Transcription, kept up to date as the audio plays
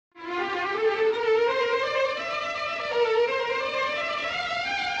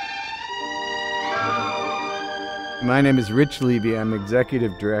My name is Rich Levy. I'm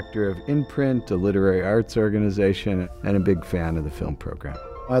executive director of Inprint, a literary arts organization, and a big fan of the film program.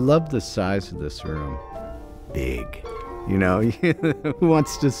 I love the size of this room. Big. You know, who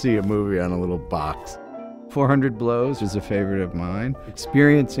wants to see a movie on a little box? 400 Blows is a favorite of mine.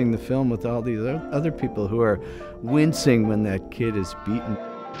 Experiencing the film with all these other people who are wincing when that kid is beaten,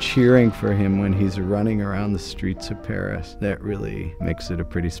 cheering for him when he's running around the streets of Paris. That really makes it a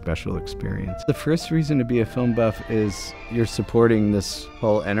pretty special experience. The first reason to be a film buff is you're supporting this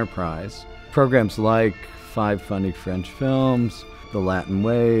whole enterprise. Programs like 5 Funny French Films, the Latin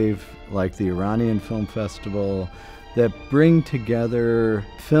Wave, like the Iranian Film Festival, that bring together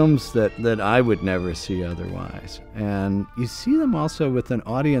films that I would never see otherwise. And you see them also with an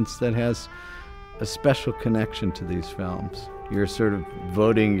audience that has a special connection to these films. You're sort of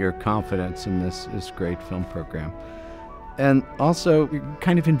voting your confidence in this great film program. And also, you're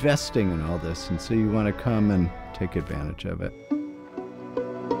kind of investing in all this, and so you want to come and take advantage of it.